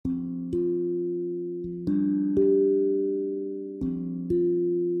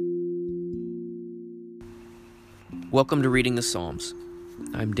Welcome to Reading the Psalms.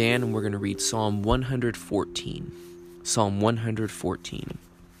 I'm Dan, and we're going to read Psalm 114. Psalm 114.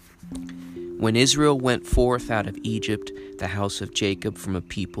 When Israel went forth out of Egypt, the house of Jacob from a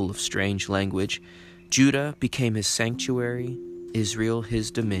people of strange language, Judah became his sanctuary, Israel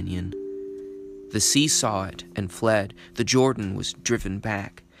his dominion. The sea saw it and fled, the Jordan was driven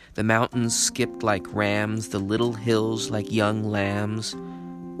back. The mountains skipped like rams, the little hills like young lambs.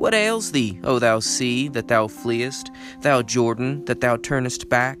 What ails thee, O thou sea, that thou fleest, thou Jordan, that thou turnest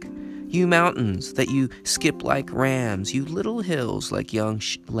back? You mountains, that you skip like rams, you little hills like young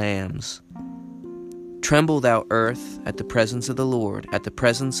lambs. Tremble, thou earth, at the presence of the Lord, at the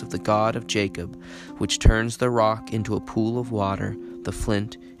presence of the God of Jacob, which turns the rock into a pool of water, the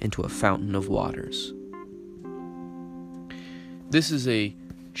flint into a fountain of waters. This is a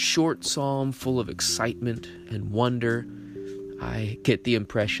short psalm full of excitement and wonder. I get the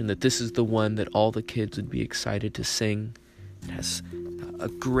impression that this is the one that all the kids would be excited to sing. It has a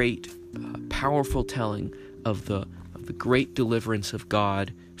great, powerful telling of the great deliverance of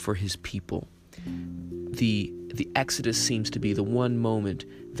God for his people. The Exodus seems to be the one moment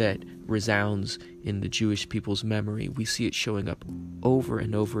that resounds in the Jewish people's memory. We see it showing up over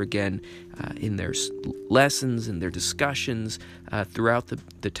and over again in their lessons, in their discussions, throughout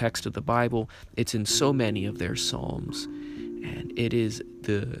the text of the Bible. It's in so many of their psalms. And it is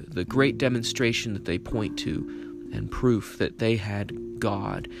the great demonstration that they point to and proof that they had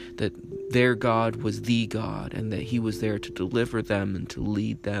God, that their God was the God, and that he was there to deliver them and to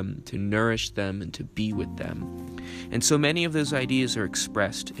lead them, to nourish them, and to be with them. And so many of those ideas are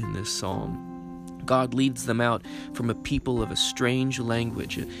expressed in this psalm. God leads them out from a people of a strange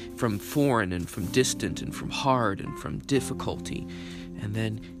language, from foreign and from distant and from hard and from difficulty. And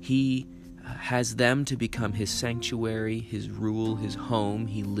then he has them to become his sanctuary, his rule, his home.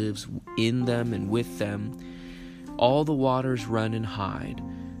 He lives in them and with them. All the waters run and hide.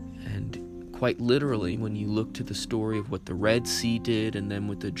 And quite literally, when you look to the story of what the Red Sea did and then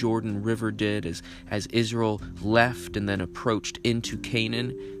what the Jordan River did as Israel left and then approached into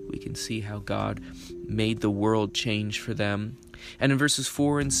Canaan, we can see how God made the world change for them. And in verses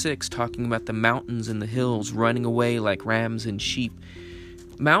 4 and 6, talking about the mountains and the hills running away like rams and sheep.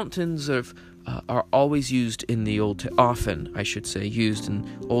 Mountains are always used in often used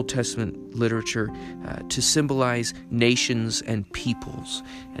in Old Testament literature to symbolize nations and peoples.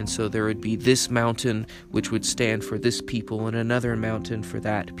 And so there would be this mountain which would stand for this people and another mountain for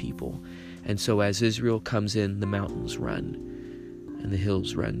that people. And so as Israel comes in, the mountains run and the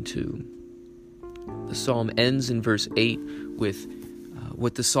hills run too. The psalm ends in verse 8 with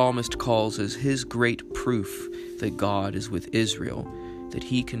what the psalmist calls as his great proof that God is with Israel, that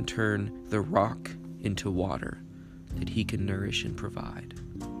he can turn the rock into water, that he can nourish and provide.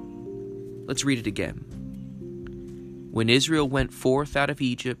 Let's read it again. When Israel went forth out of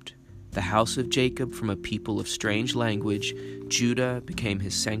Egypt, the house of Jacob from a people of strange language, Judah became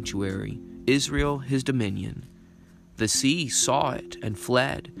his sanctuary, Israel his dominion. The sea saw it and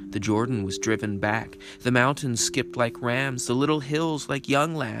fled, the Jordan was driven back, the mountains skipped like rams, the little hills like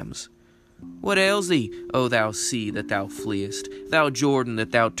young lambs. What ails thee, O thou sea, that thou fleest, thou Jordan,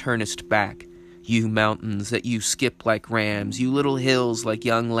 that thou turnest back? You mountains, that you skip like rams, you little hills like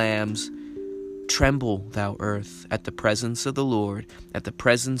young lambs. Tremble, thou earth, at the presence of the Lord, at the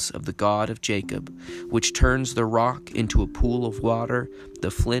presence of the God of Jacob, which turns the rock into a pool of water, the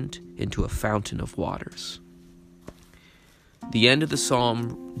flint into a fountain of waters. The end of the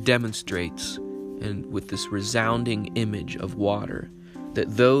psalm demonstrates, and with this resounding image of water,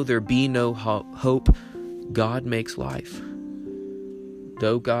 that though there be no hope, God makes life.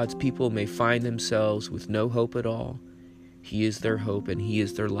 Though God's people may find themselves with no hope at all, he is their hope and he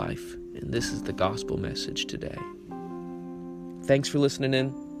is their life. And this is the gospel message today. Thanks for listening in,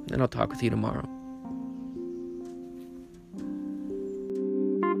 and I'll talk with you tomorrow.